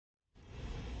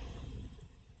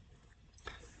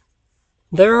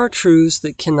There are truths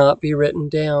that cannot be written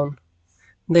down.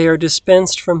 They are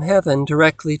dispensed from heaven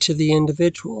directly to the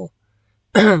individual.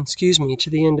 To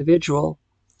the individual.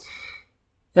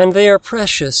 And they are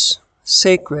precious,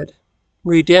 sacred,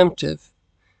 redemptive.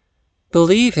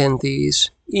 Believe in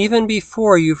these even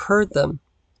before you've heard them.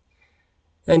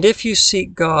 And if you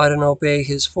seek God and obey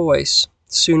His voice,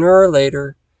 sooner or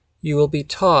later you will be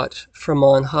taught from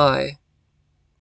on high.